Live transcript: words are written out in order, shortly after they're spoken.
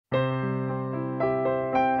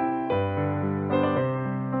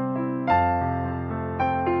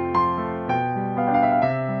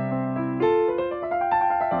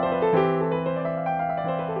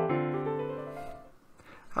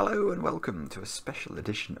welcome to a special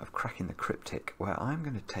edition of Cracking the Cryptic, where I'm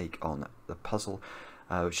going to take on the puzzle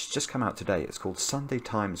which has just come out today. It's called Sunday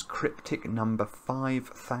Times Cryptic number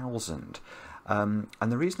 5000. And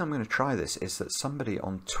the reason I'm going to try this is that somebody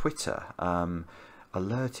on Twitter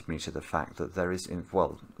alerted me to the fact that there's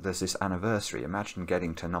this anniversary. Imagine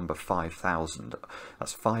getting to number 5000.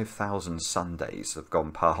 That's 5,000 Sundays have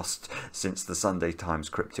gone past since the Sunday Times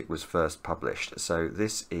Cryptic was first published. So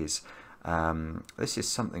this is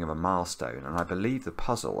something of a milestone, and I believe the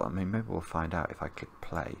puzzle, I mean, maybe we'll find out if I click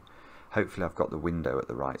play. Hopefully I've got the window at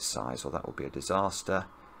the right size, or that will be a disaster.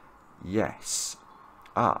 Yes.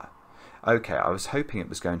 Okay, I was hoping it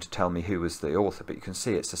was going to tell me who was the author, but you can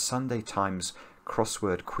see it's a Sunday Times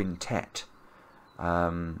Crossword Quintet.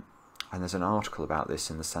 And there's an article about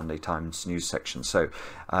this in the Sunday Times news section. So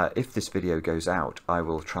if this video goes out, I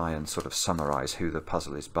will try and sort of summarise who the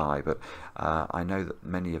puzzle is by. But I know that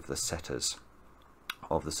many of the setters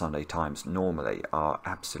of the Sunday Times normally are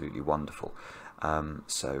absolutely wonderful.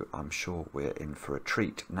 So I'm sure we're in for a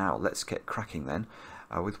treat. Now let's get cracking then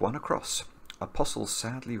with one across. Apostles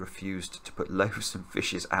sadly refused to put loaves and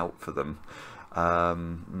fishes out for them.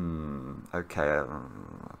 Okay,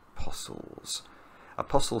 apostles.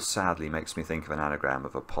 Apostles sadly makes me think of an anagram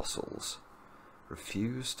of apostles.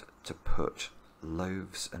 Refused to put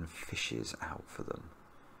loaves and fishes out for them.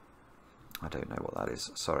 I don't know what that is,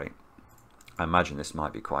 sorry. I imagine this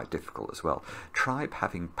might be quite difficult as well. Tribe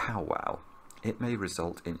having powwow. It may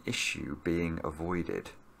result in issue being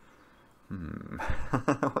avoided.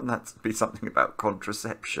 Wouldn't that be something about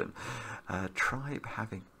contraception? Tribe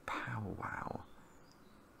having powwow.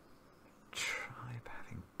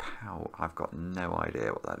 I've got no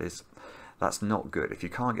idea what that is. That's not good. If you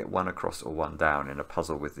can't get one across or one down in a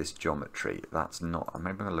puzzle with this geometry, that's not.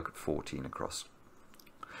 Maybe I'm going to look at 14 across.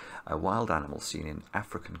 A wild animal seen in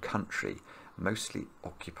African country, mostly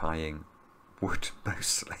occupying wood.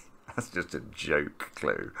 Mostly. That's just a joke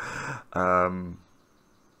clue.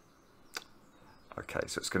 Okay,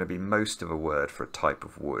 so it's going to be most of a word for a type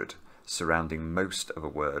of wood, surrounding most of a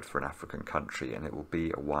word for an African country, and it will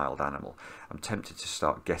be a wild animal. I'm tempted to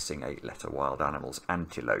start guessing 8-letter wild animals.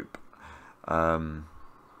 Antelope. Does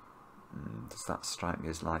that strike me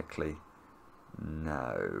as likely?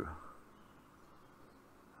 No.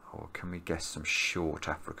 Or can we guess some short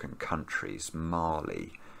African countries?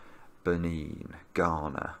 Mali, Benin,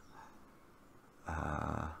 Ghana.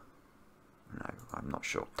 No, I'm not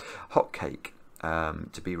sure. Hot cake.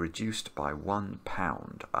 To be reduced by 1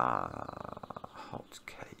 pound. Hot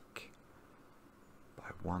cake.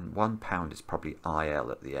 By 1 pound is probably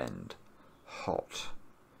IL at the end. Hot.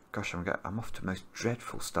 Gosh, I'm off to the most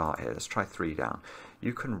dreadful start here. Let's try 3 down.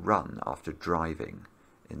 You can run after driving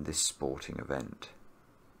in this sporting event.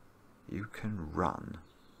 You can run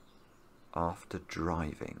after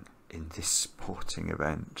driving in this sporting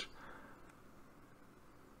event.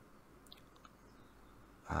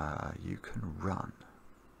 You can run.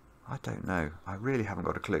 I don't know. I really haven't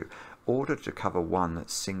got a clue. Order to cover one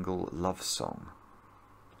single love song.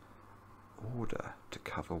 Order to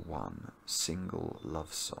cover one single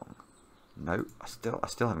love song. No, I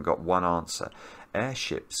still haven't got one answer.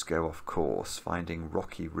 Airships go off course, finding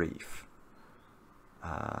rocky reef.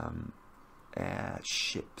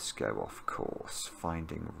 Airships go off course,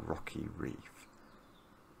 finding rocky reef.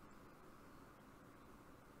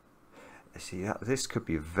 See, this could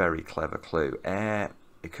be a very clever clue. Air,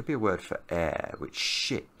 it could be a word for air, which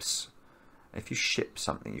ships. If you ship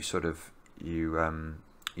something, you sort of you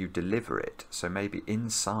deliver it. So maybe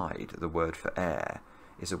inside the word for air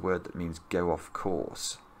is a word that means go off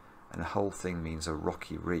course, and the whole thing means a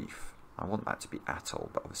rocky reef. I want that to be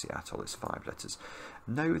atoll, but obviously atoll is 5 letters.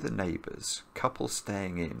 Know the neighbours. Couple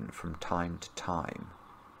staying in from time to time.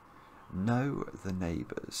 Know the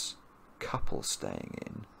neighbours. Couple staying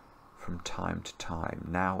in from time to time,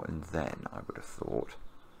 now and then, I would have thought.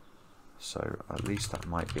 So at least that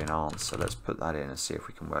might be an answer. Let's put that in and see if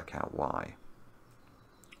we can work out why.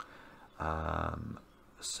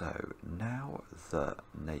 So now the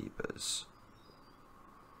neighbours,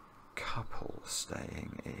 couple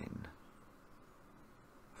staying in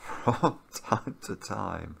from time to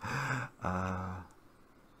time.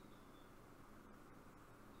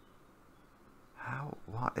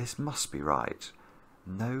 What? This must be right.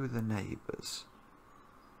 Know the neighbours.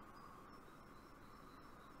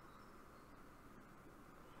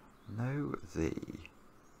 Know the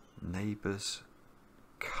neighbours,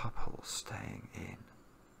 couple staying in.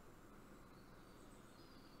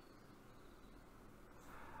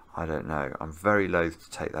 I don't know. I'm very loath to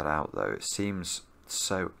take that out though. It seems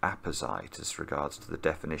so apposite as regards to the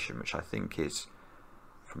definition, which I think is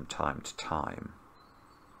from time to time.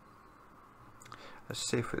 Let's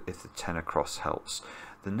see if the 10 across helps.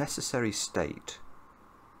 The necessary state.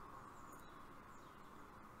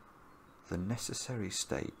 The necessary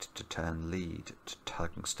state to turn lead to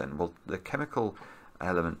tungsten. Well, the chemical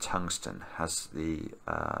element tungsten has the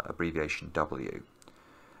abbreviation W.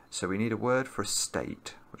 So we need a word for a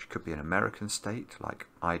state, which could be an American state, like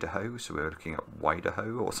Idaho, so we're looking at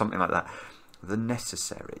Widaho or something like that. The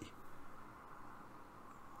necessary.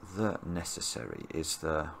 The necessary is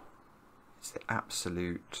the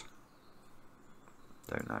absolute,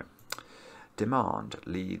 don't know. Demand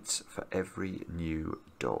leads for every new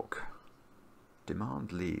dog.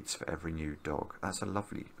 Demand leads for every new dog. That's a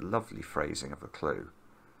lovely, lovely phrasing of a clue.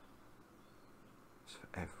 It's for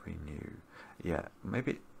every new, yeah,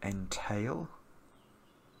 maybe entail.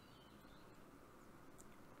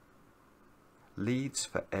 Leads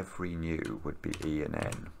for every new would be E and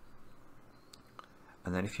N.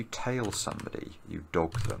 And then if you tail somebody, you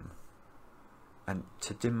dog them. And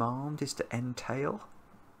to demand is to entail?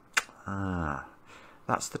 Ah,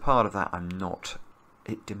 that's the part of that I'm not.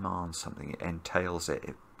 It demands something, it entails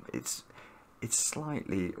it. It's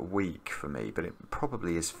slightly weak for me, but it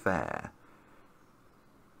probably is fair.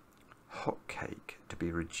 Hot cake, to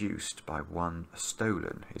be reduced by one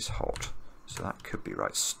stolen, is hot. So that could be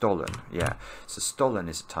right. Stollen, yeah. So stollen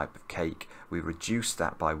is a type of cake. We reduce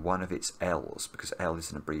that by one of its L's, because L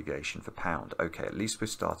is an abbreviation for pound. Okay, at least we're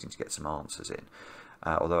starting to get some answers in.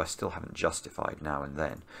 Although I still haven't justified now and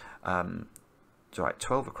then. Right,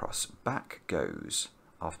 12 across. Back goes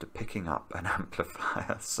after picking up an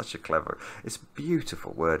amplifier. Such a clever... It's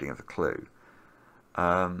beautiful wording of the clue.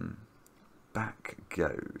 Back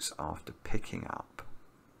goes after picking up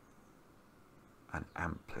an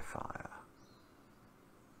amplifier.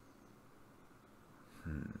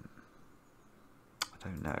 I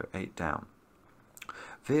don't know. 8 down.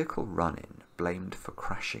 Vehicle running, blamed for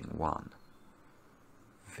crashing 1.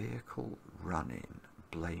 Vehicle running,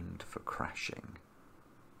 blamed for crashing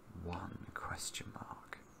 1 question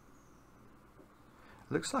mark.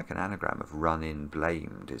 Looks like an anagram of run in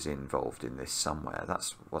blamed is involved in this somewhere.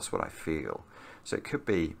 That's what I feel. So it could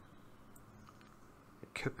be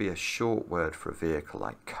a short word for a vehicle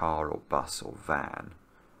like car or bus or van,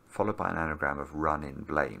 followed by an anagram of run in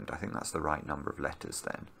blamed. I think that's the right number of letters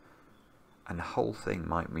then. And the whole thing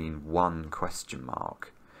might mean 1 question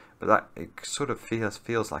mark. But that it sort of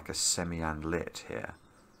feels like a semi-and-lit here.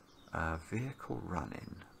 Vehicle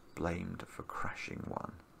running, blamed for crashing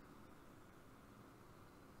 1.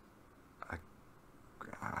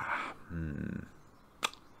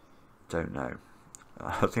 Don't know.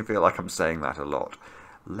 I feel like I'm saying that a lot.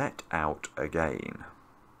 Let out again.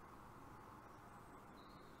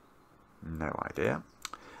 No idea.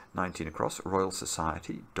 19 across. Royal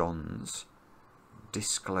Society dons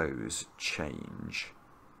disclose change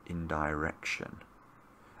in direction.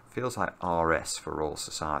 Feels like RS for Royal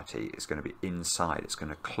Society is going to be inside. It's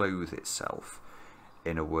going to clothe itself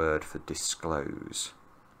in a word for disclose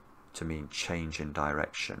to mean change in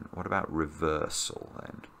direction. What about reversal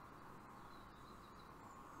then?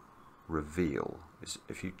 Reveal is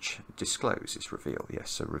if you disclose, it's reveal.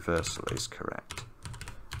 Yes, so reversal is correct.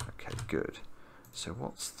 Okay, good. So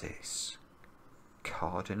what's this?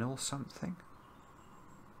 Cardinal something?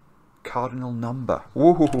 Cardinal number.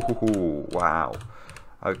 Ooh, wow.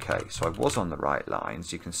 Okay, so I was on the right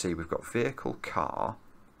lines. You can see we've got vehicle, car,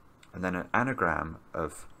 and then an anagram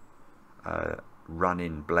of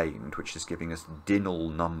run-in blamed, which is giving us dinal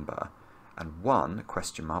number. And 1,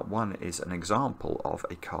 question mark, 1 is an example of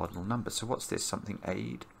a cardinal number. So what's this? Something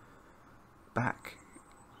aid? Back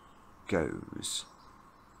goes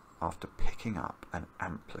after picking up an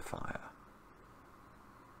amplifier.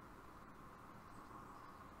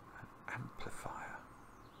 An amplifier.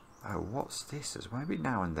 Oh, what's this? As maybe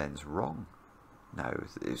now and then's wrong. No,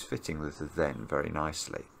 it's fitting with the then very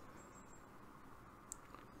nicely.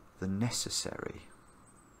 The necessary.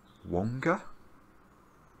 Wonga?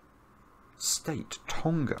 State.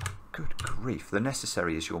 Tonga. Good grief. The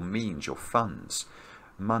necessary is your means, your funds.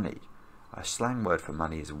 Money. A slang word for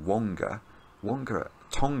money is wonga. Wonga.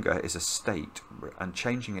 Tonga is a state, and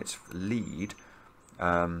changing its lead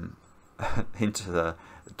into the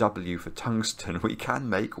W for tungsten, we can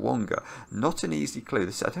make wonga. Not an easy clue.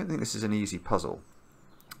 I don't think this is an easy puzzle.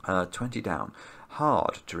 20 down.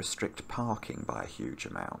 Hard to restrict parking by a huge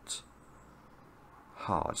amount.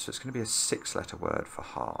 Hard. So it's going to be a 6-letter word for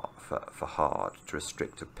hard to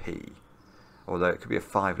restrict a P. Although it could be a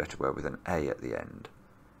 5-letter word with an A at the end.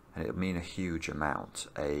 And it would mean a huge amount.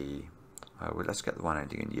 Well, let's get the one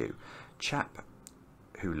ending in U. Chap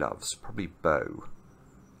who loves, probably bow.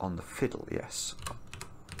 On the fiddle, yes.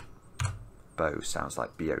 bow sounds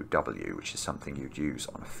like B-O-W, which is something you'd use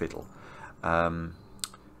on a fiddle. Hard.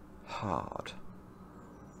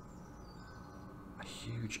 A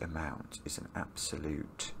huge amount is an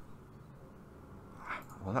absolute...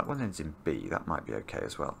 Well, that one ends in B. That might be okay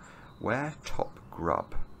as well. Where top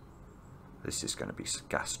grub. This is going to be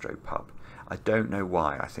gastropub. I don't know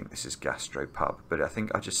why I think this is gastropub, but I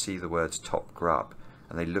think I just see the words top grub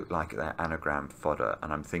and they look like they're anagram fodder,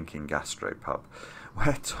 and I'm thinking gastropub.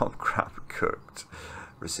 Where top grub cooked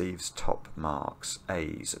receives top marks.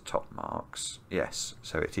 A's are top marks. Yes,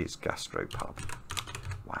 so it is gastropub.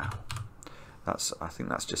 Wow. I think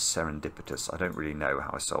that's just serendipitous. I don't really know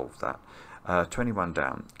how I solved that. 21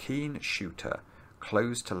 down. Keen shooter.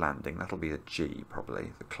 Close to landing. That'll be a G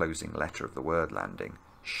probably. The closing letter of the word landing.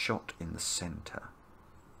 Shot in the centre.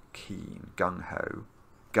 Keen. Gung ho.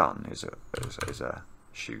 Gun is a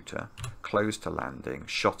shooter. Close to landing.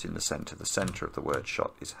 Shot in the centre. The centre of the word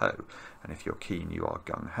shot is ho. And if you're keen, you are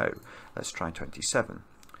gung ho. Let's try 27.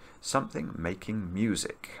 Something making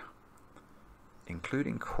music.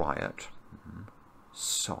 Including quiet.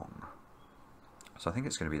 Song. So I think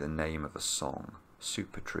it's going to be the name of a song.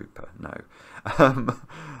 Super Trooper. No. I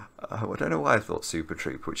don't know why I thought Super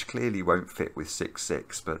Trooper, which clearly won't fit with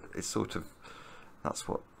 6-6, but it's sort of... That's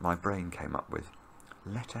what my brain came up with.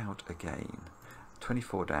 Let out again.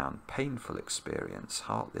 24 down. Painful experience.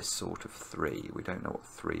 Heartless sort of 3. We don't know what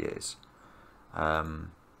 3 is.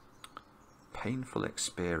 Painful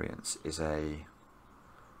experience is a...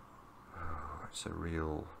 it's a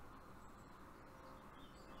real...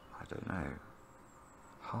 I don't know.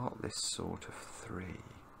 Heartless sort of 3.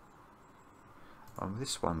 On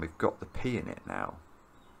this one we've got the P in it now.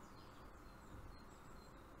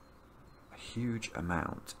 A huge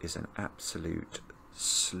amount is an absolute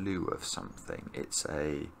slew of something. It's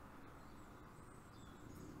a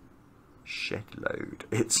shed load.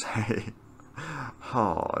 It's a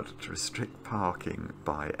hard to restrict parking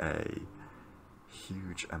by a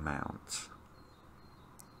huge amount.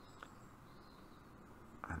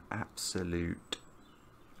 An absolute...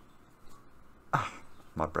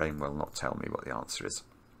 my brain will not tell me what the answer is.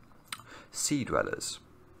 Sea dwellers,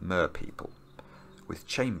 mer people, with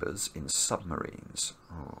chambers in submarines.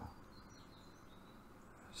 Oh.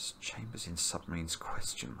 Chambers in submarines,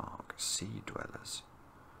 question mark. Sea dwellers.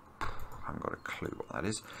 I haven't got a clue what that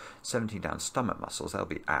is. 17 down. Stomach muscles, they'll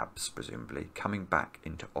be abs presumably, coming back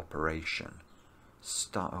into operation.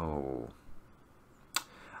 Oh.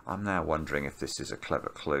 I'm now wondering if this is a clever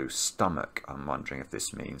clue. Stomach, I'm wondering if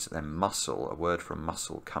this means. Then muscle, a word for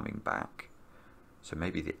muscle coming back. So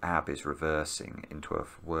maybe the ab is reversing into a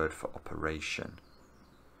word for operation.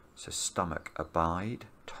 So stomach, abide,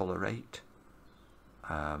 tolerate.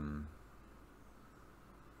 Don't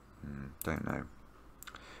know.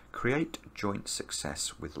 Create joint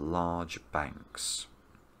success with large banks.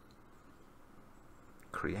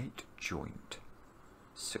 Create joint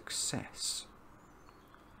success.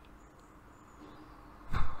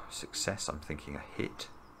 Success, I'm thinking a hit.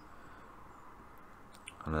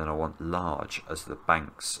 And then I want large as the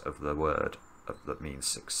banks of the word that means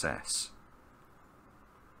success.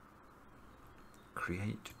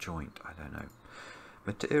 Create joint, I don't know.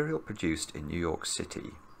 Material produced in New York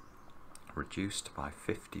City reduced by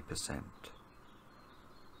 50%.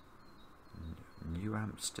 New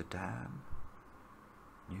Amsterdam,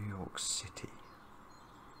 New York City.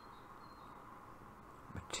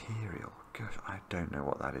 Material, good, I don't know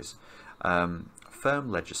what that is.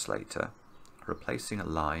 Firm legislator, replacing a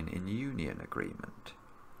line in union agreement.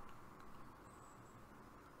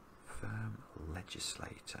 Firm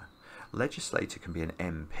legislator. Legislator can be an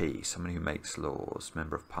MP, someone who makes laws,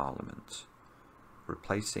 member of parliament.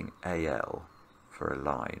 Replacing AL for a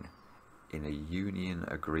line in a union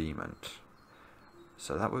agreement.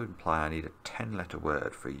 So that would imply I need a 10-letter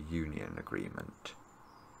word for a union agreement.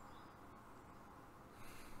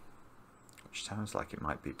 Which sounds like it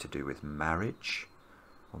might be to do with marriage,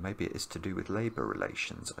 or maybe it is to do with labour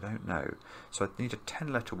relations, I don't know. So I'd need a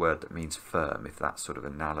 10-letter word that means firm, if that sort of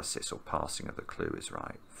analysis or passing of the clue is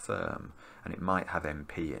right. Firm, and it might have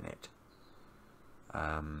MP in it.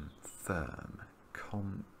 Firm,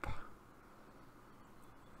 comp...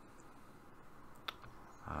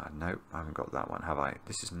 no, I haven't got that one, have I?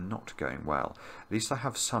 This is not going well. At least I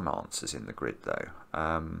have some answers in the grid, though.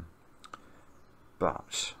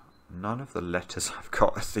 But none of the letters I've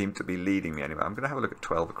got seem to be leading me anywhere. I'm going to have a look at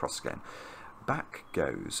 12 across again. Back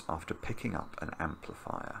goes after picking up an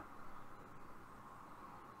amplifier.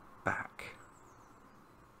 Back.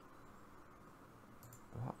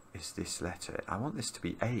 What is this letter? I want this to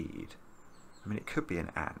be aid. I mean, it could be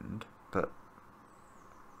an and, but...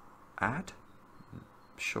 Add?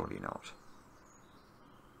 Surely not.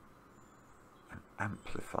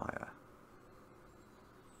 amplifier.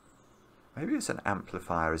 Maybe it's an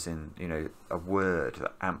amplifier as in, you know, a word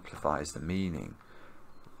that amplifies the meaning.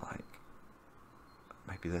 Like,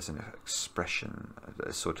 maybe there's an expression,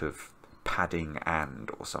 a sort of padding and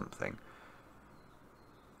or something.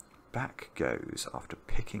 Back goes after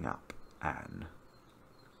picking up an.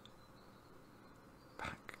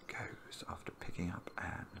 Back goes after picking up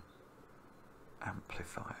an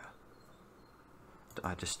amplifier.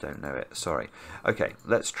 I just don't know it. Sorry. Okay,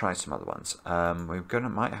 let's try some other ones.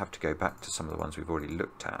 Might have to go back to some of the ones we've already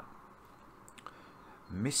looked at.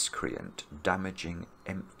 Miscreant damaging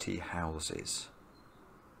empty houses.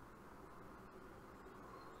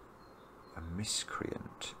 A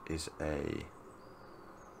miscreant is a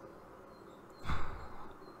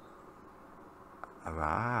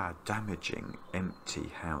damaging empty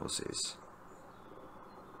houses.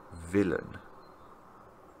 Villain.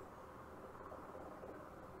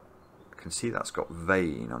 I can see that's got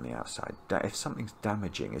vein on the outside. If something's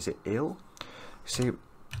damaging, is it ill? See,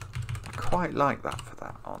 I quite like that for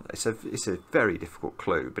that on. It's a very difficult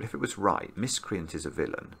clue, but if it was right, miscreant is a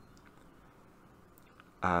villain.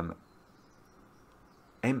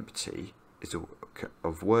 Empty is a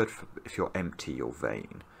word for if you're empty, you're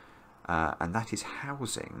vain, and that is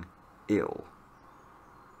housing ill,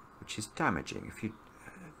 which is damaging.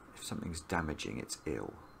 If something's damaging, it's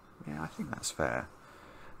ill. Yeah, I think that's fair.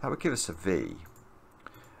 That would give us a V.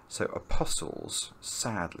 So apostles,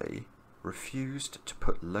 sadly, refused to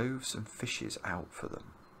put loaves and fishes out for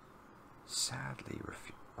them. Sadly,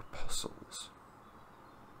 apostles.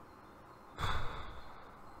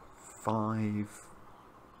 5.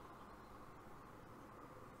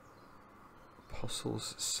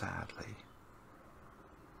 Apostles, sadly.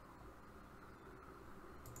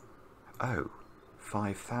 Oh.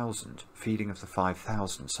 5,000, feeding of the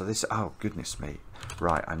 5,000. So this, oh goodness me,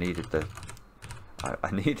 right? I needed the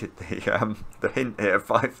hint here.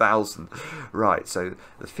 5,000, right? So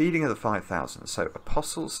the feeding of the 5,000. So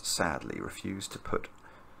apostles sadly refused to put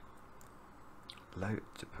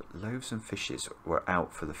loaves and fishes were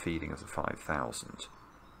out for the feeding of the 5,000.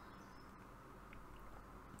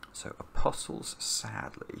 So apostles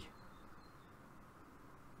sadly.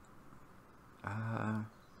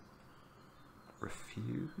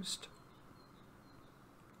 Refused.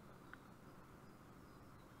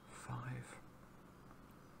 5.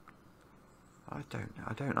 I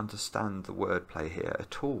don't understand the wordplay here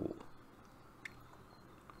at all.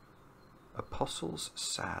 Apostles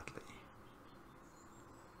sadly.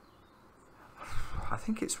 I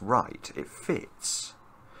think it's right. It fits,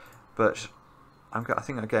 but I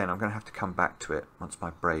think again I'm going to have to come back to it once my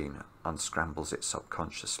brain unscrambles it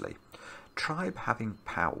subconsciously. Tribe having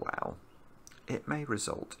powwow. It may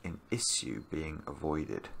result in issue being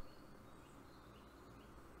avoided.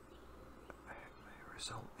 It may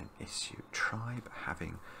result in issue. Tribe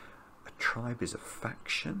having... A tribe is a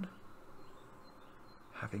faction.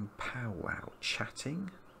 Having powwow.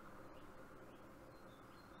 Chatting.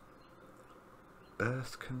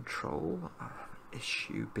 Birth control.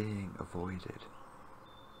 Issue being avoided.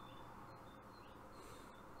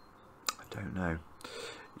 I don't know.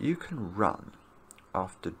 You can run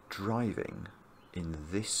after driving in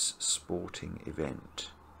this sporting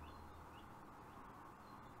event.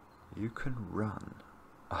 You can run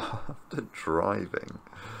after driving.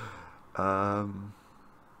 In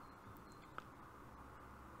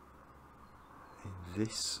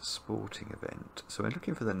this sporting event. So we're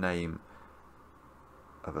looking for the name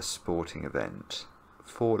of a sporting event.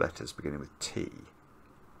 4 letters beginning with T.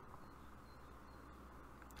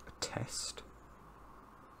 A test.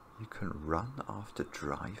 You can run after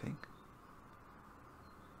driving?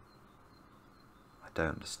 I don't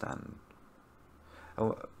understand.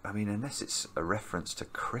 Oh, I mean, unless it's a reference to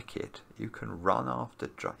cricket, you can run after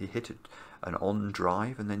drive. You hit an on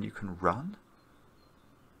drive and then you can run?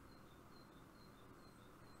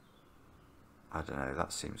 I don't know,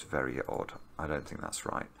 that seems very odd. I don't think that's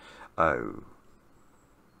right. Oh.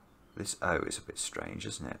 This O is a bit strange,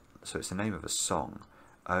 isn't it? So it's the name of a song.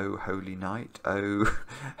 Oh, holy night. Oh.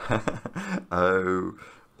 Oh.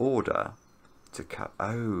 Order to cut.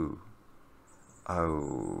 Oh.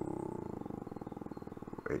 Oh.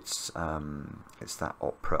 It's that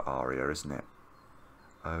opera aria, isn't it?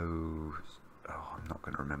 Oh. Oh, I'm not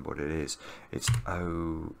going to remember what it is. It's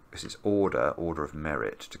oh. This is order of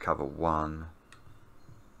merit to cover one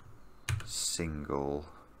single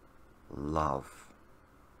love.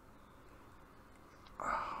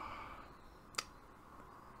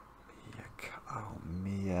 Oh,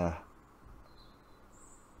 Mia.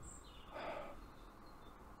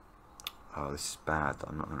 Oh, this is bad.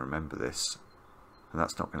 I'm not going to remember this. And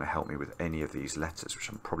that's not going to help me with any of these letters, which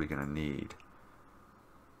I'm probably going to need.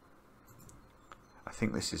 I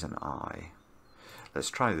think this is an I. Let's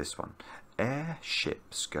try this one.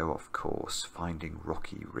 Airships go off course, finding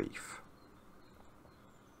rocky reef.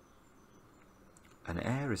 An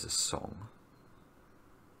air is a song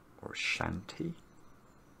or a shanty.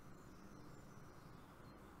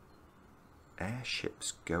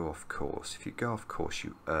 Airships go off course. If you go off course,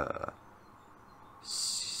 you err.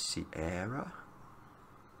 Sierra?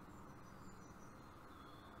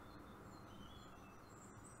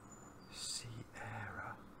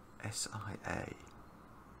 Sierra. S-I-A.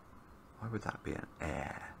 Why would that be an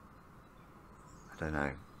air? I don't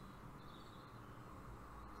know.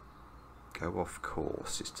 Go off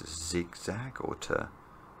course is to zigzag or to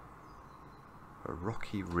a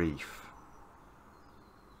rocky reef.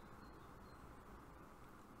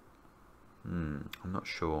 I'm not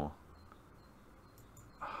sure.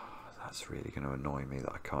 Oh, that's really going to annoy me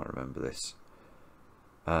that I can't remember this.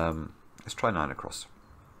 Let's try 9 across.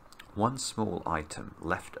 One small item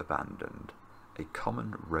left abandoned. A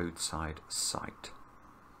common roadside sight.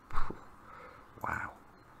 Wow.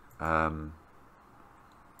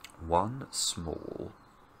 One small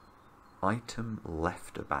item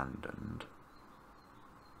left abandoned.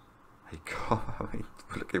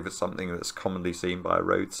 Looking for something that's commonly seen by a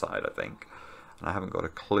roadside, I think. And I haven't got a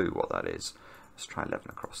clue what that is. Let's try 11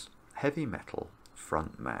 across. Heavy metal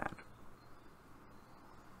front man.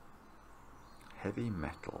 Heavy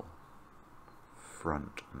metal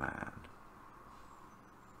front man.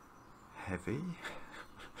 Heavy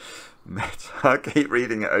metal. I keep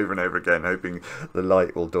reading it over and over again, hoping the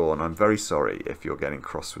light will dawn. I'm very sorry if you're getting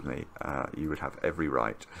cross with me. You would have every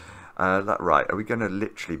right. Right, are we going to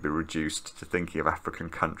literally be reduced to thinking of African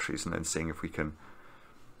countries and then seeing if we can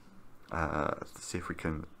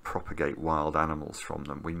propagate wild animals from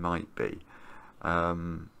them? We might be.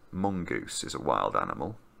 Mongoose is a wild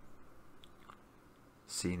animal.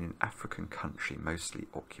 Seen in African country, mostly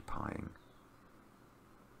occupying.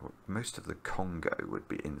 Most of the Congo would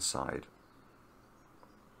be inside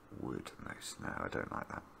wood. Most. No, I don't like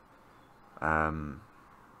that.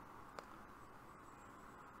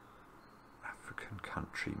 African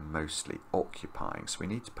country mostly occupying. So we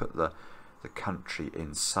need to put the country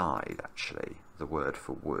inside, actually, the word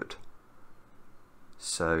for wood.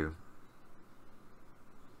 So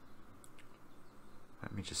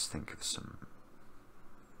let me just think of some.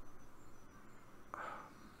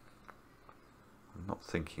 I'm not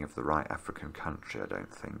thinking of the right African country, I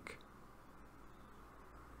don't think.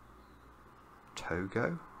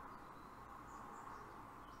 Togo?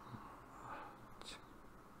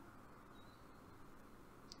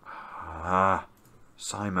 Ah,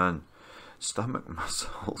 Simon. Stomach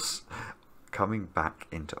muscles coming back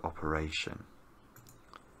into operation.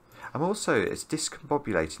 It's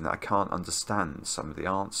discombobulating that I can't understand some of the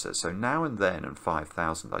answers. So now and then and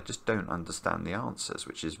 5,000, I just don't understand the answers,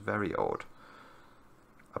 which is very odd.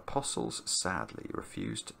 Apostles sadly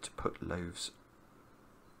refused to put loaves.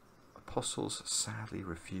 Apostles sadly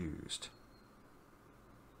refused.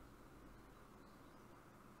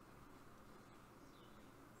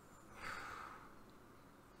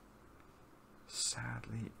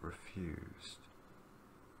 Sadly refused.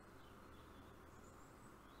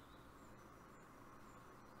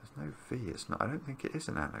 There's no V, it's not. I don't think it is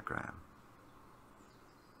an anagram.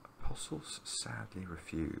 Apostles sadly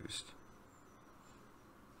refused.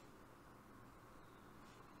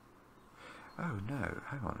 Oh no,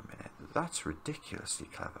 hang on a minute. That's ridiculously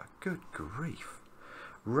clever. Good grief.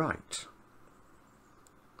 Right.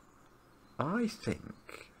 I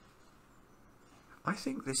think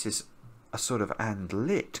this is a sort of and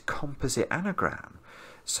lit composite anagram.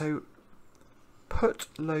 So put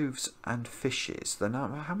loaves and fishes.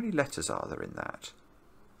 How many letters are there in that?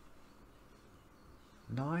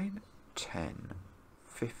 9, 10,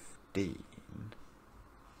 15.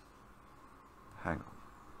 Hang on.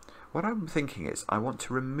 What I'm thinking is I want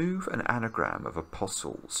to remove an anagram of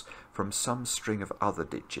apostles from some string of other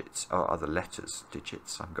digits, or other letters,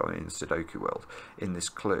 digits, I'm going in Sudoku world, in this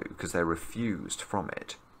clue, because they're refused from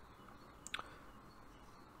it.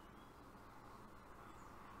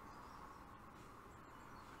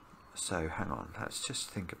 So hang on, let's just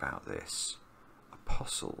think about this.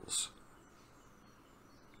 Apostles.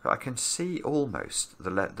 I can see almost the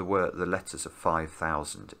letters of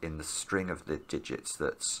 5,000 in the string of the digits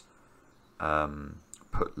that's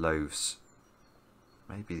put loaves,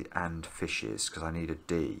 maybe and fishes, because I need a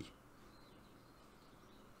D.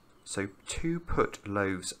 So to put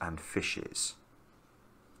loaves and fishes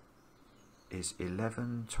is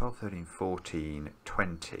 11, 12, 13, 14,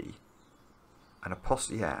 20. An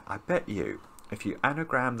apostle, yeah, I bet you If you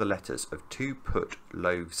anagram the letters of 2 put,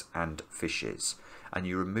 loaves and fishes, and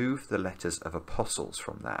you remove the letters of apostles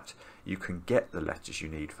from that, you can get the letters you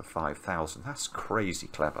need for 5,000. That's crazy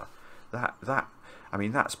clever. I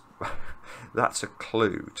mean, that's that's a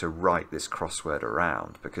clue to write this crossword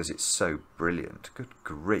around, because it's so brilliant. Good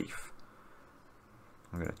grief.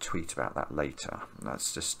 I'm going to tweet about that later.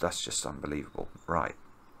 That's just unbelievable. Right.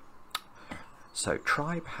 So,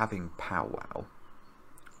 tribe having powwow.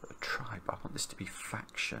 A tribe, I want this to be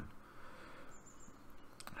faction.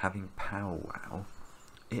 Having powwow,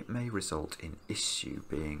 it may result in issue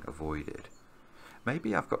being avoided.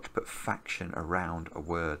 Maybe I've got to put faction around a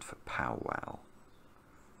word for powwow.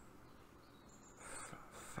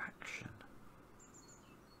 Faction.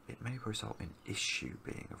 It may result in issue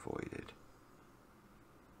being avoided.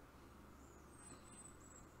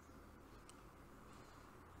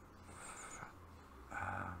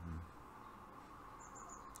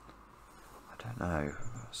 I don't know.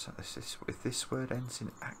 So if this word ends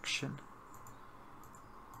in action,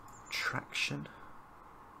 traction.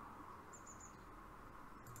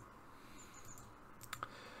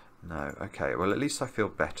 No. Okay. Well, at least I feel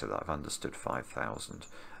better that I've understood 5,000.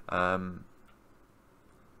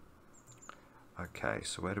 Okay.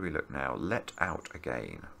 So where do we look now? Let out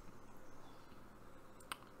again.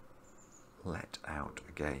 Let out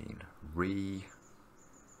again.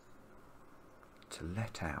 To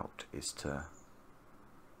let out is to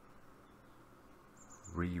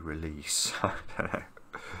re-release. I don't know.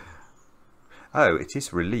 Oh, it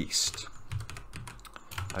is released.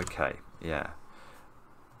 Okay, yeah.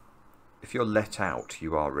 If you're let out,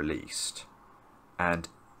 you are released. And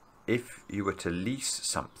if you were to lease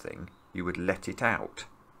something, you would let it out,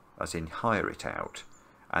 as in hire it out.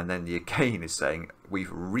 And then the again is saying,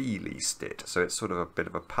 we've released it. So it's sort of a bit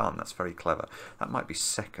of a pun. That's very clever. That might be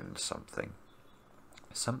second something.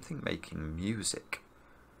 Something making music,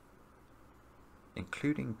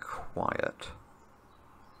 including quiet,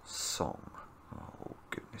 song. Oh,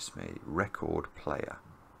 goodness me. Record player.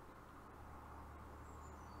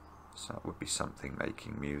 So that would be something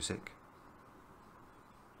making music.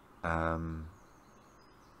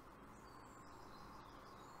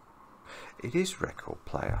 It is record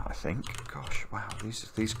player, I think. Gosh, wow,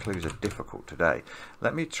 these clues are difficult today.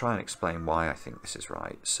 Let me try and explain why I think this is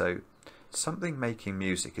right. So, something making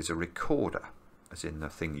music is a recorder, as in the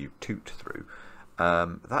thing you toot through.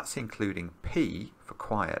 That's including P for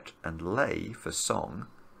quiet and lay for song,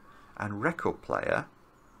 and record player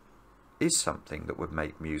is something that would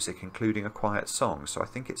make music, including a quiet song. So I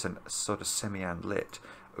think it's a sort of semi-and lit.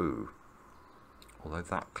 Ooh, although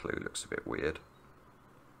that clue looks a bit weird.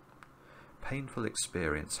 Painful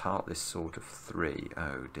experience, heartless sort of 3.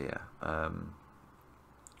 Oh dear.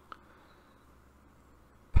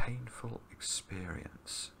 Painful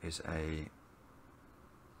experience is a...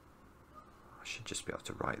 I should just be able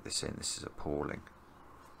to write this in. This is appalling.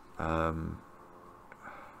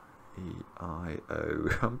 E-I-O.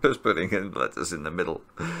 I'm just putting in letters in the middle.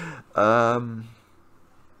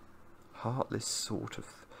 Heartless sort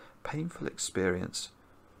of... Painful experience.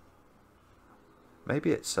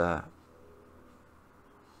 Maybe it's a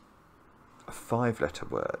 5-letter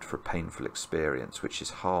word for painful experience, which is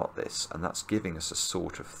heartless, and that's giving us a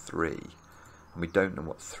sort of 3, and we don't know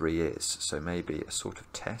what 3 is, so maybe a sort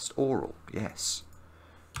of test. Oral, yes.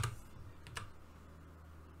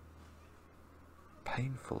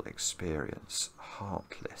 Painful experience,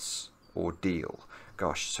 heartless, ordeal.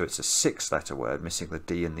 Gosh, so it's a 6-letter word, missing the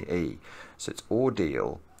D and the E. So it's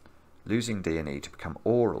ordeal, losing D and E to become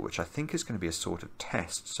oral, which I think is going to be a sort of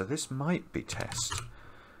test. So this might be test.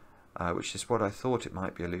 Which is what I thought it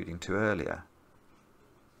might be alluding to earlier.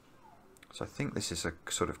 So I think this is a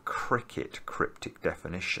sort of cryptic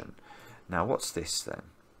definition. Now what's this then?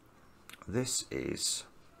 This is...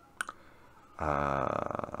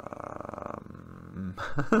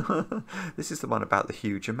 this is the one about the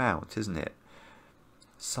huge amount, isn't it?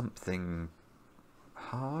 Something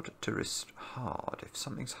hard to hard. If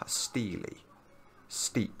something's steely,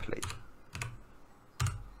 steeply.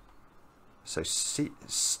 So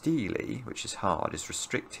steely, which is hard, is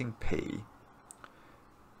restricting P.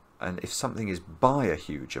 And if something is by a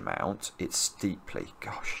huge amount, it's steeply.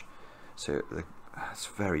 Gosh, so that's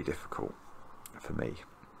very difficult for me.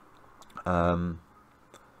 I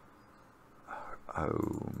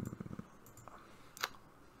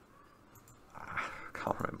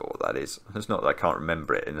can't remember what that is. It's not that I can't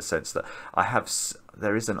remember it in the sense that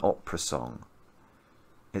there is an opera song.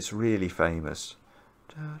 It's really famous.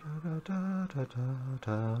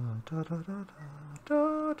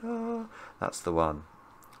 That's the one,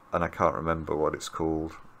 and I can't remember what it's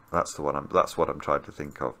called. That's the one. That's what I'm trying to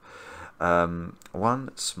think of.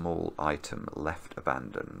 One small item left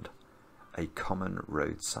abandoned. A common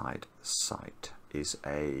roadside site is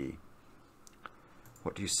a...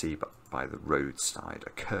 What do you see by the roadside?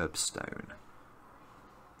 A curbstone.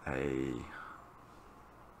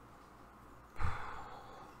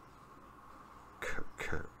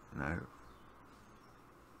 No.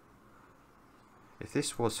 If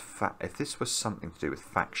this was something to do with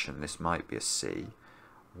faction, this might be a C.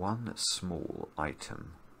 One small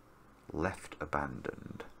item left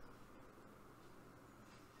abandoned.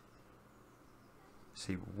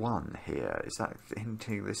 See, one here, is that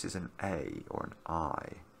hinting this is an A or an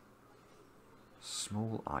I?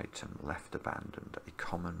 Small item left abandoned, a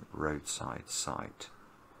common roadside site.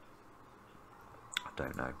 I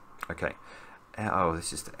don't know. Okay. Oh,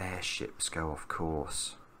 this is the airships go off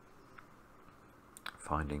course.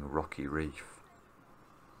 Finding rocky reef.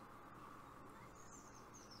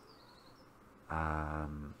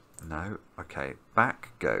 No. Okay.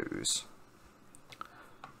 Back goes.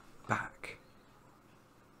 Back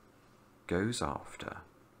goes after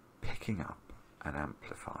picking up an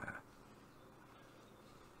amplifier.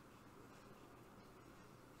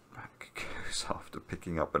 Back goes after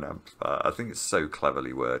picking up an amplifier. I think it's so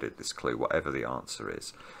cleverly worded, this clue, whatever the answer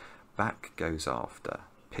is. Back goes after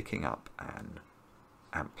picking up an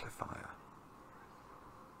amplifier.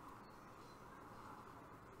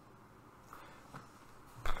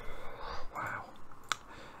 Wow.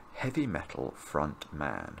 Heavy metal front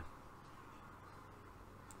man.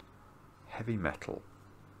 Heavy metal.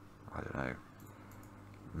 I don't know.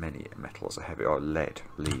 Many metals are heavy. Or lead.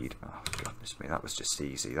 Oh goodness me, that was just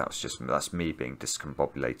easy. That's me being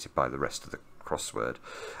discombobulated by the rest of the crossword.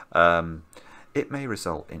 It may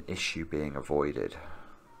result in issue being avoided.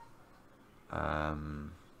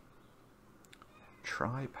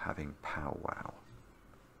 Tribe having powwow.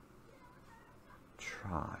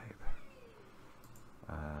 Tribe.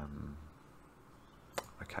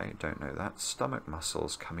 Okay, don't know that. Stomach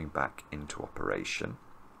muscles coming back into operation.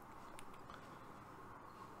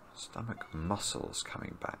 Stomach muscles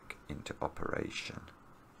coming back into operation.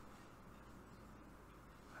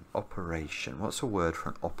 An operation. What's a word for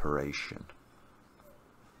an operation?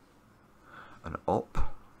 An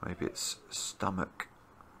op? Maybe it's stomach.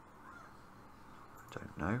 I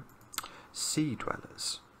don't know. Sea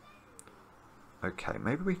dwellers. Okay,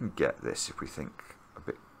 maybe we can get this if we think a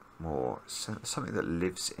bit more. Something that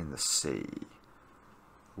lives in the sea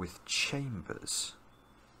with chambers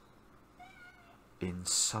in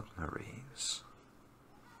submarines.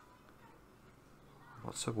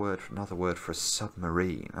 What's another word for a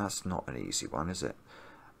submarine? That's not an easy one, is it?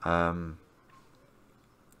 I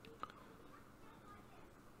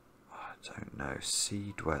don't know.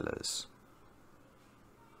 Sea dwellers.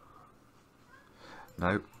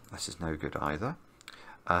 No, this is no good either.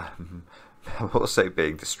 I'm also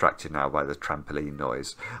being distracted now by the trampoline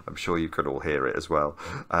noise. I'm sure you could all hear it as well.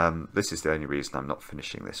 This is the only reason I'm not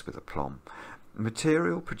finishing this with aplomb.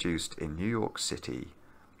 Material produced in New York City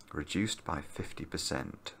reduced by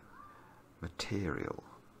 50%. Material.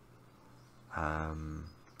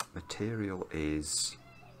 Material is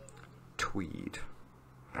tweed.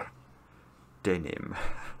 Denim.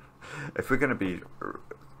 If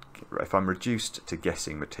I'm reduced to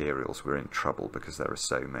guessing materials, we're in trouble because there are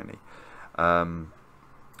so many.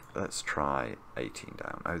 Let's try 18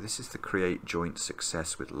 down. Oh, this is the create joint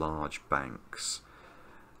success with large banks.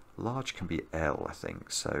 Large can be L, I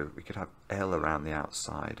think, so we could have L around the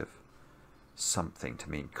outside of something to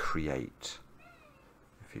mean create.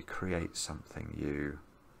 If you create something, you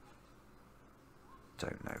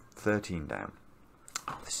don't know. 13 down.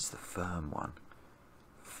 Oh, this is the firm one.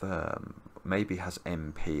 Firm maybe has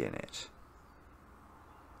MP in it.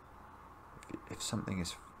 If something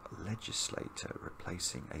is legislator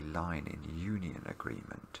replacing a line in union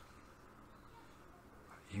agreement.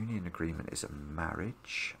 Union agreement is a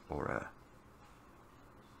marriage or a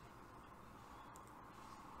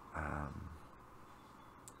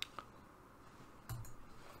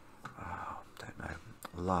don't know.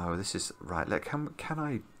 Low. This is right. Can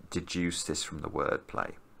I deduce this from the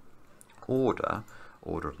wordplay? Order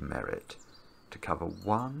of merit to cover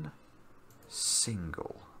one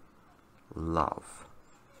single love.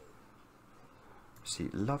 See,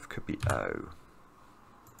 love could be O.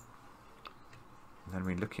 And then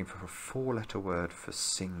we're looking for a four-letter word for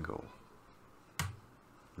single.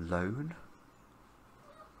 Loan.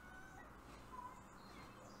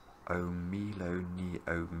 Omilo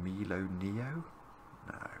neo?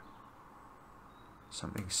 No.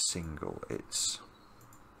 Something single. It's...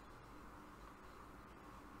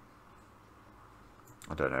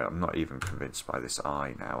 I don't know. I'm not even convinced by this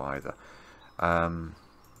I now either.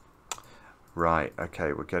 Right,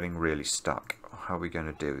 okay, we're getting really stuck. How are we going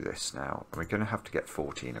to do this now? We're going to have to get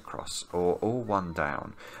 14 across, or 1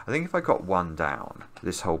 down. I think if I got 1 down,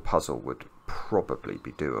 this whole puzzle would probably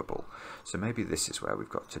be doable. So maybe this is where we've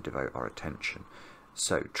got to devote our attention.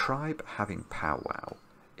 So, tribe having powwow.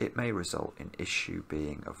 It may result in issue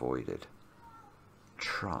being avoided.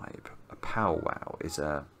 Tribe. A powwow is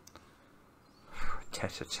a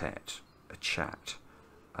tete-a-tete, a chat.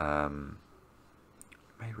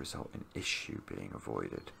 May result in issue being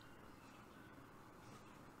avoided.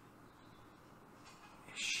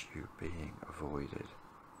 Issue being avoided.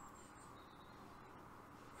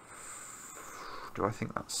 Do I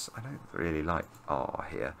think that's... I don't really like R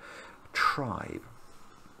here. Tribe.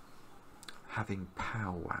 Having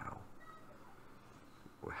powwow.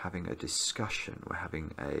 We're having a discussion. We're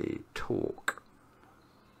having a talk.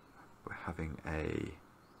 We're having a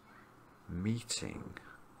meeting.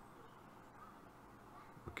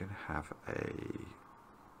 We're going to have a...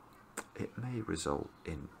 It may result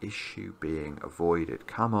in issue being avoided.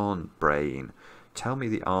 Come on, brain. Tell me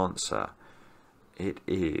the answer. It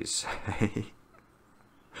is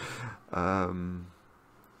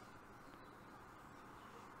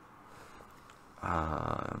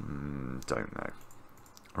don't know.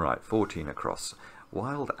 Right, 14 across.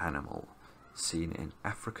 Wild animal seen in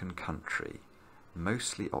African country,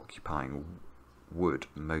 mostly occupying wood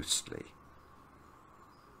mostly.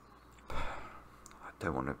 I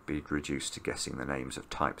don't want to be reduced to guessing the names of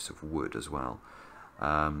types of wood as well.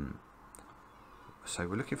 So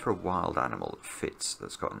we're looking for a wild animal that fits,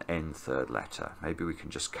 that's got an N third letter. Maybe we can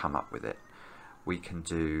just come up with it. We can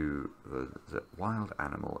do... The wild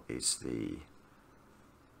animal is the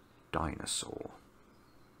dinosaur.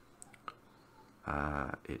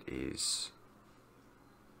 It is...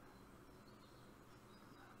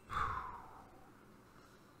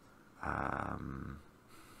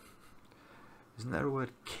 isn't there a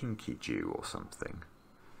word kinky Jew or something?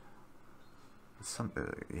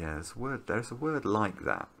 Something, yeah, there's a word like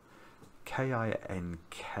that. Kinkijou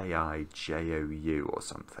or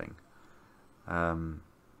something.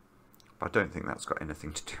 But I don't think that's got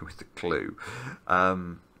anything to do with the clue.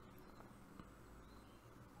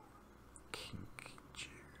 Kinky Jew.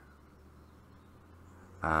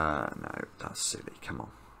 No, that's silly. Come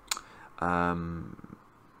on.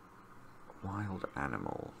 Wild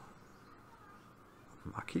animal.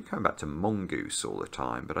 I keep going back to mongoose all the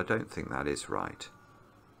time, but I don't think that is right.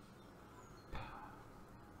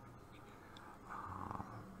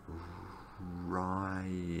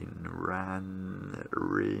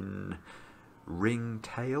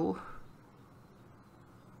 Ringtail?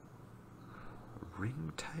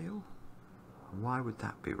 Ringtail? Why would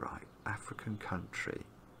that be right? African country?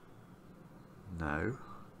 No,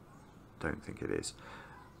 don't think it is.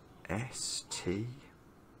 ST?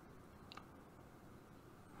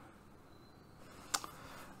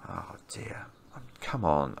 Oh dear. Come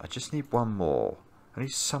on, I just need one more. I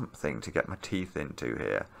need something to get my teeth into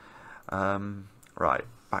here. Right,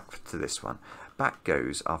 back to this one. Back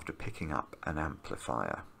goes after picking up an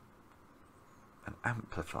amplifier. An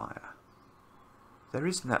amplifier.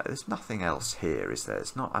 There's nothing else here, is there?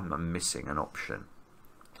 It's not, I'm missing an option.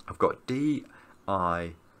 I've got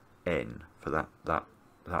D-I-N for that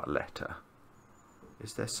letter.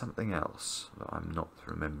 Is there something else that I'm not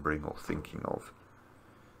remembering or thinking of?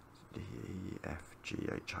 D, E, F, G,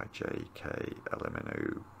 H, I, J, K, L, M, N,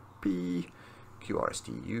 O, P, Q, R, S,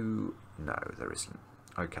 T, U. No, there isn't.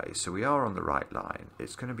 Okay, so we are on the right line.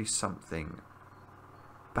 It's going to be something.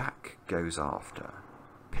 Back goes after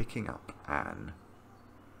picking up an.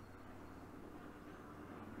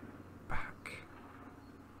 Back.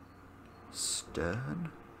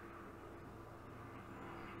 Stern.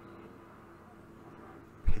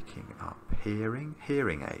 Picking up. Hearing.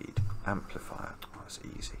 Hearing aid. Amplifier. Oh, that's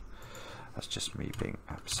easy. That's just me being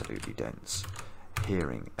absolutely dense.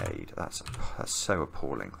 Hearing aid. That's so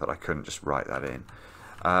appalling that I couldn't just write that in.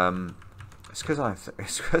 It's because I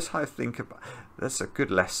think about. That's a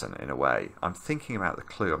good lesson in a way. I'm thinking about the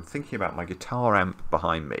clue. I'm thinking about my guitar amp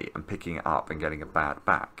behind me and picking it up and getting a bad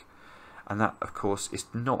back. And that, of course, is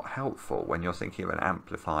not helpful when you're thinking of an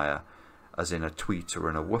amplifier as in a tweeter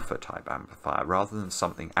and a woofer type amplifier, rather than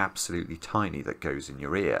something absolutely tiny that goes in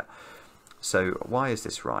your ear. So why is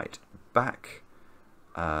this right? Back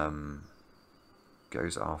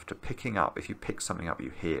goes after picking up. If you pick something up, you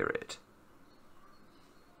hear it.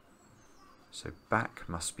 So back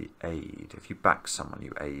must be aid. If you back someone,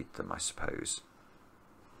 you aid them, I suppose.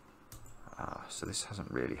 So this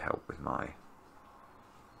hasn't really helped with my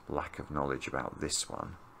lack of knowledge about this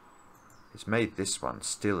one. It's made this one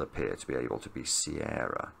still appear to be able to be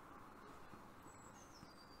Sierra.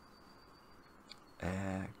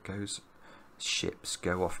 air goes, ships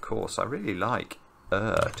go off course. I really like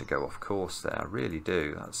to go off course there, I really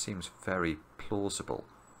do. That seems very plausible.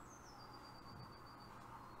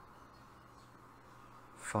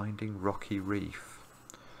 Finding rocky reef.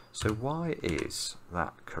 So why is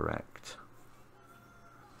that correct?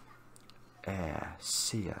 Air,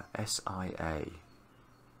 SIA, S-I-A.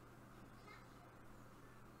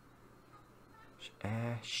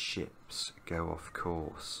 Airships go off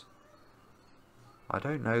course. I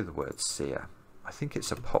don't know the word SIA. I think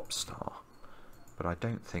it's a pop star, but I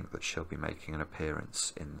don't think that she'll be making an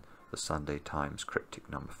appearance in the Sunday Times Cryptic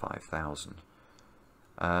number 5000.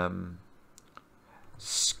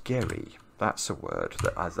 Scary. That's a word.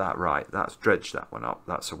 That right. That's dredged that one up.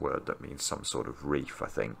 That's a word that means some sort of reef, I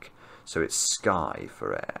think. So it's sky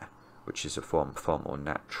for air, which is a far more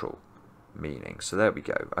natural meaning. So there we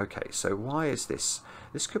go. Okay, so why is this?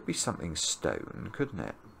 This could be something stone, couldn't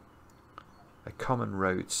it? A common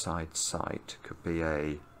roadside site could be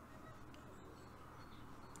a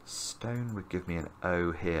stone. Would give me an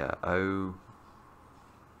O here. O.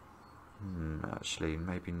 Actually,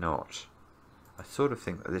 maybe not. I sort of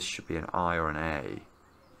think that this should be an I or an A.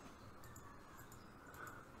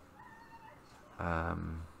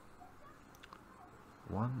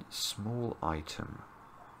 One small item.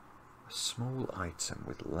 A small item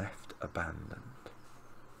with left abandoned.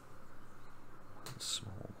 One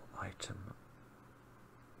small item.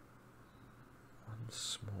 One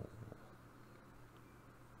small.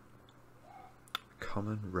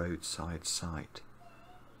 Common roadside site.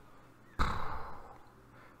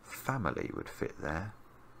 Family would fit there.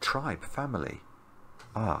 Tribe, family.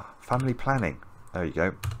 Ah, family planning. There you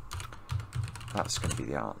go. That's going to be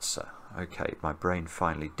the answer. Okay, my brain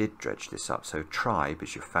finally did dredge this up. So tribe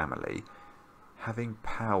is your family. Having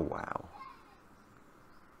powwow.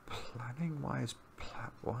 Planning, why is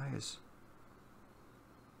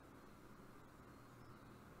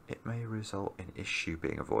it may result in issue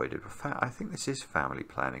being avoided. I think this is family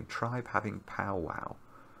planning. Tribe having powwow.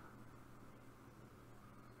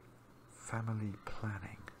 Family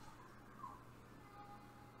planning.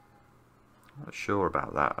 I'm not sure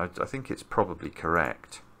about that. I think it's probably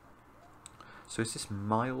correct. So is this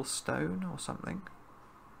milestone or something?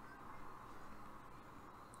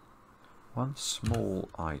 One small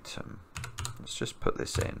item. Let's just put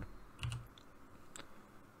this in.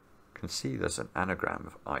 You can see there's an anagram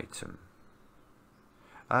of item.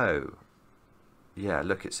 Oh, yeah,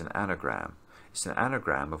 look, it's an anagram. It's an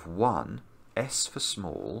anagram of one, S for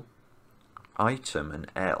small, item and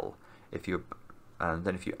L. And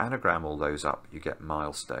then if you anagram all those up, you get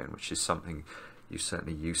milestone, which is something you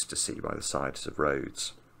certainly used to see by the sides of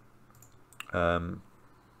roads. I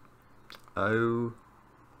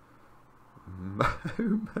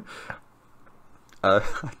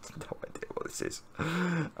have no idea what this is.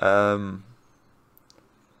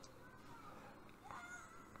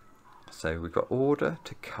 So we've got order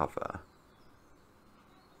to cover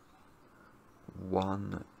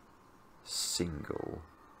one single.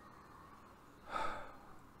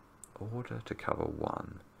 Order to cover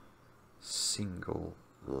one single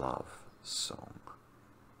love song.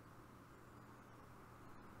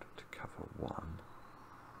 Order to cover one.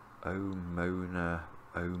 Oh Mona,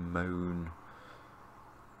 oh moan.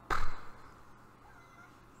 Oh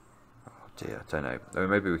dear, I don't know. Oh,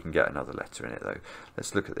 maybe we can get another letter in it though.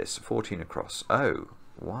 Let's look at this. 14 across. Oh,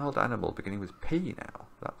 wild animal beginning with P now.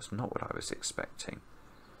 That was not what I was expecting.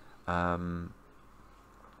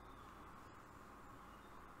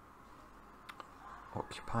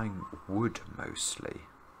 Occupying wood mostly.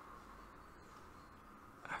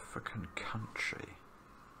 African country.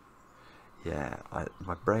 Yeah,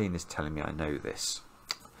 my brain is telling me I know this,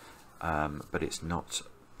 but it's not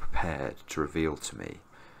prepared to reveal to me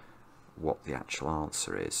what the actual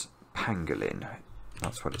answer is. Pangolin.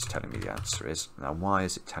 That's what it's telling me the answer is. Now, why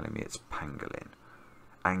is it telling me it's pangolin?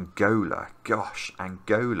 Angola. Gosh,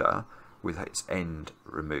 Angola with its end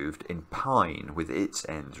removed. In pine with its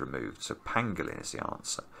end removed. So pangolin is the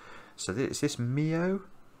answer. So is this Mio?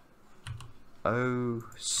 Oh,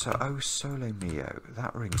 Sole Mio.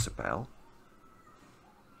 That rings a bell.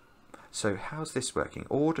 So how's this working?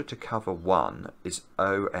 Order to cover one is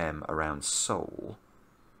OM around soul.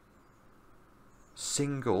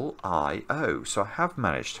 Single I-O. So I have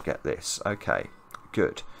managed to get this. Okay,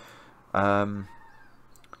 good. Now,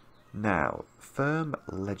 firm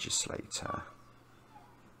legislator.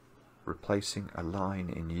 Replacing a line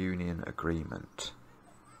in union agreement.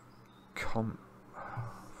 Firm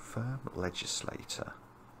legislator.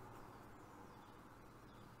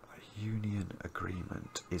 A union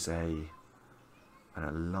agreement is an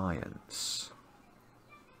alliance.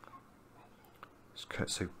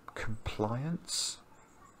 So compliance.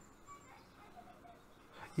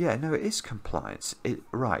 Yeah, no, it is compliance.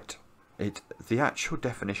 Right. The actual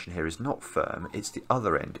definition here is not firm. It's the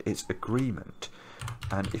other end. It's agreement.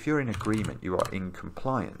 And if you're in agreement, you are in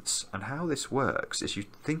compliance. And how this works is you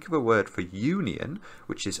think of a word for union,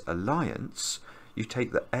 which is alliance. You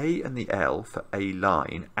take the A and the L for a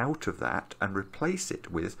line out of that and replace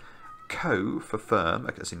it with co for firm,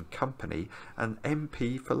 as in company, and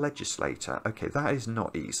MP for legislator. Okay, that is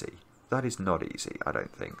not easy. That is not easy, I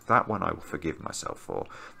don't think. That one I will forgive myself for.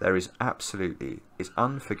 There is absolutely, it's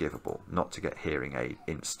unforgivable not to get hearing aid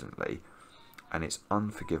instantly. And it's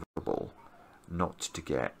unforgivable not to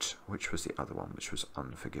get, which was the other one which was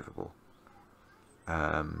unforgivable?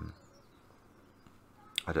 I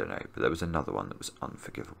don't know, but there was another one that was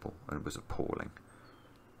unforgivable and was appalling.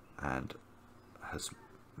 And has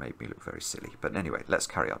made me look very silly. But anyway, let's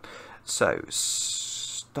carry on. So,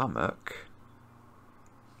 stomach,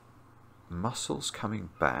 muscles coming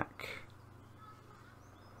back,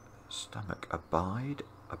 stomach, abide,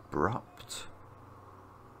 abrupt,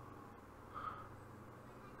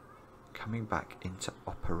 coming back into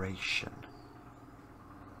operation.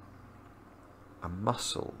 A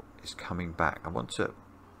muscle is coming back. I want to,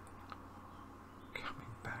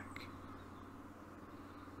 coming back,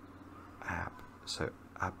 ab, so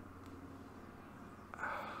ab,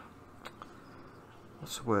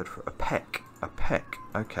 what's the word for a peck? A peck.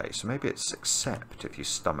 Okay, so maybe it's accept. If you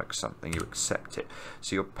stomach something, you accept it.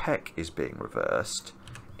 So your peck is being reversed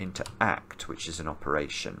into act, which is an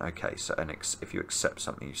operation. Okay, so if you accept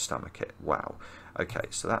something, you stomach it. Wow. Okay,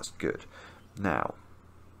 so that's good. Now,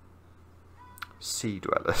 sea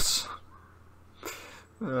dwellers.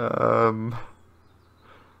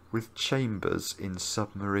 With chambers in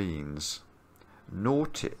submarines.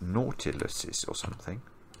 Nautiluses or something.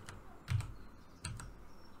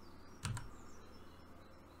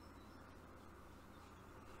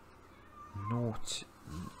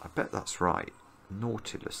 I bet that's right.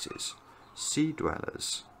 Nautiluses, sea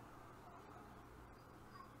dwellers.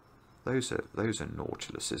 Those are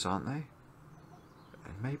nautiluses, aren't they?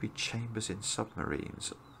 And maybe chambers in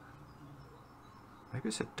submarines. Maybe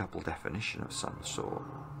it's a double definition of some sort.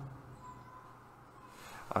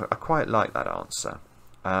 I quite like that answer.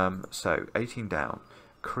 So 18 down.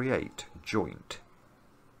 Create joint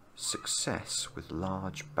success with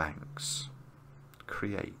large banks.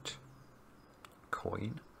 Create.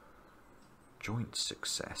 Coin, joint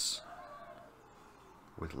success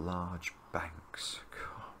with large banks.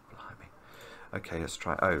 God, blimey. Okay, let's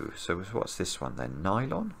try. Oh, so what's this one then?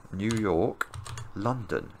 Nylon, New York,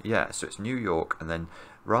 London. Yeah, so it's New York, and then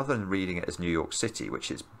rather than reading it as New York City,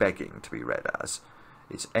 which is begging to be read as,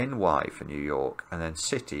 it's NY for New York, and then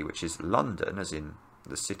city, which is London, as in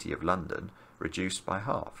the city of London, reduced by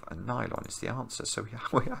half, and nylon is the answer. So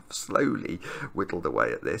we have slowly whittled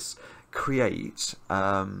away at this. Create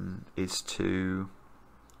is to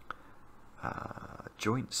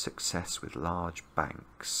joint success with large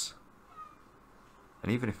banks.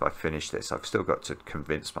 And even if I finish this, I've still got to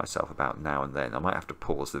convince myself about now and then. I might have to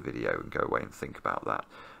pause the video and go away and think about that.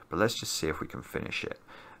 But let's just see if we can finish it.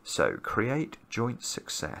 So, create joint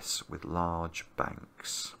success with large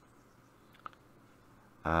banks.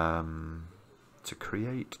 To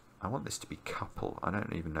create, I want this to be couple. I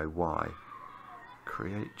don't even know why.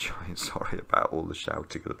 Create joint, sorry about all the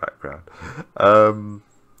shouting in the background.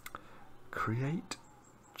 Create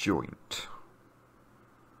joint.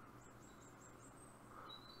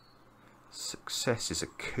 Success is a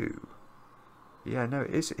coup. Yeah, no,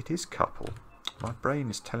 it is couple. My brain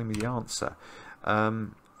is telling me the answer.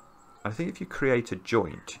 I think if you create a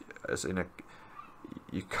joint, as in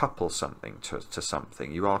you couple something to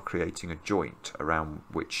something, you are creating a joint around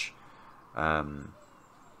which,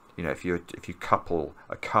 you know, if you couple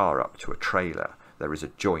a car up to a trailer, there is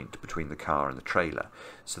a joint between the car and the trailer.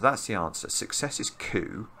 So that's the answer. Success is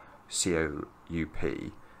coup,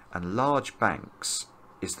 C-O-U-P, and large banks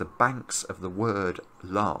is the banks of the word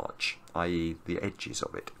large, i.e. the edges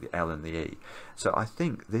of it, the L and the E. So I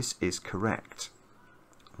think this is correct.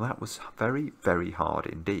 That was very, very hard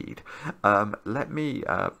indeed. Let me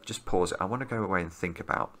just pause it. I want to go away and think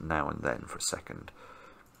about now and then for a second.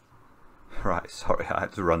 Right, sorry, I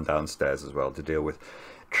had to run downstairs as well to deal with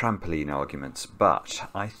trampoline arguments. But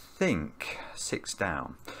I think, 6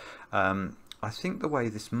 down, I think the way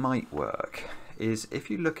this might work is if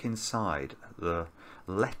you look inside the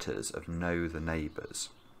letters of Know the Neighbours,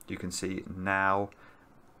 you can see now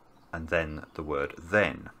and then the word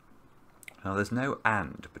then. Now there's no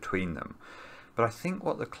and between them, but I think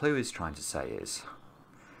what the clue is trying to say is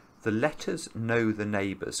the letters Know the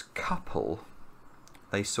Neighbours couple,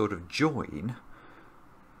 they sort of join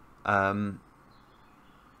the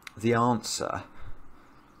answer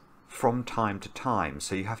from time to time.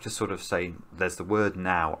 So you have to sort of say there's the word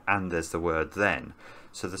now and there's the word then.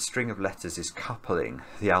 So the string of letters is coupling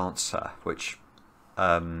the answer, which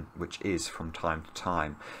is from time to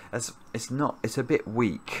time. It's a bit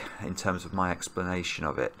weak in terms of my explanation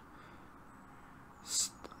of it.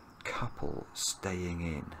 Couple staying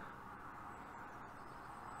in.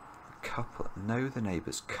 Couple, know the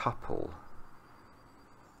neighbours, couple.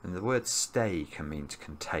 And the word stay can mean to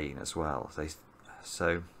contain as well.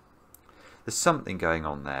 So there's something going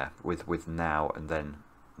on there with now and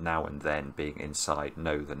then being inside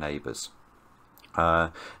know the neighbours.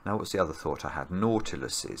 Now what's the other thought I had?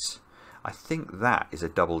 Nautiluses. I think that is a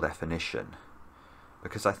double definition,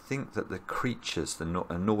 because I think that the creatures, a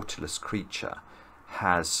nautilus creature,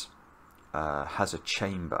 has a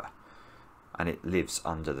chamber and it lives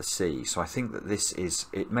under the sea. So I think that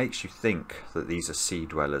it makes you think that these are sea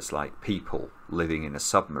dwellers like people living in a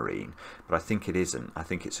submarine, but I think it isn't. I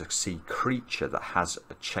think it's a sea creature that has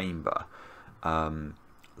a chamber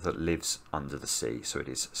that lives under the sea, so it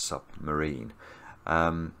is submarine.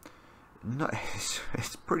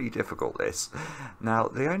 It's pretty difficult, this. Now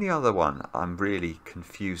the only other one I'm really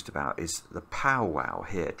confused about is the powwow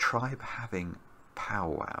here. Tribe having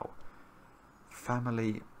powwow.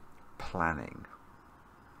 Family planning.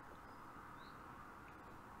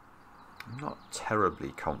 I'm not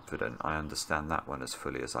terribly confident I understand that one as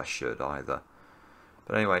fully as I should either.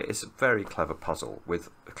 But anyway, it's a very clever puzzle with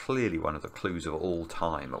clearly one of the clues of all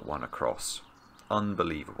time at one across.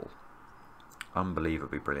 Unbelievable.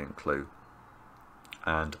 Unbelievably brilliant clue.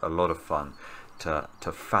 And a lot of fun to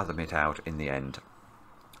fathom it out in the end.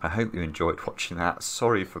 I hope you enjoyed watching that.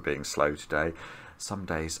 Sorry for being slow today. Some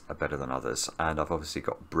days are better than others, and I've obviously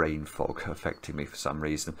got brain fog affecting me for some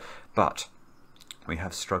reason, but we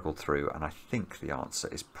have struggled through, and I think the answer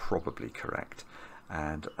is probably correct.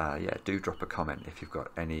 And yeah, do drop a comment if you've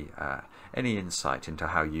got any insight into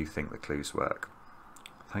how you think the clues work.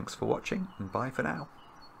 Thanks for watching, and bye for now.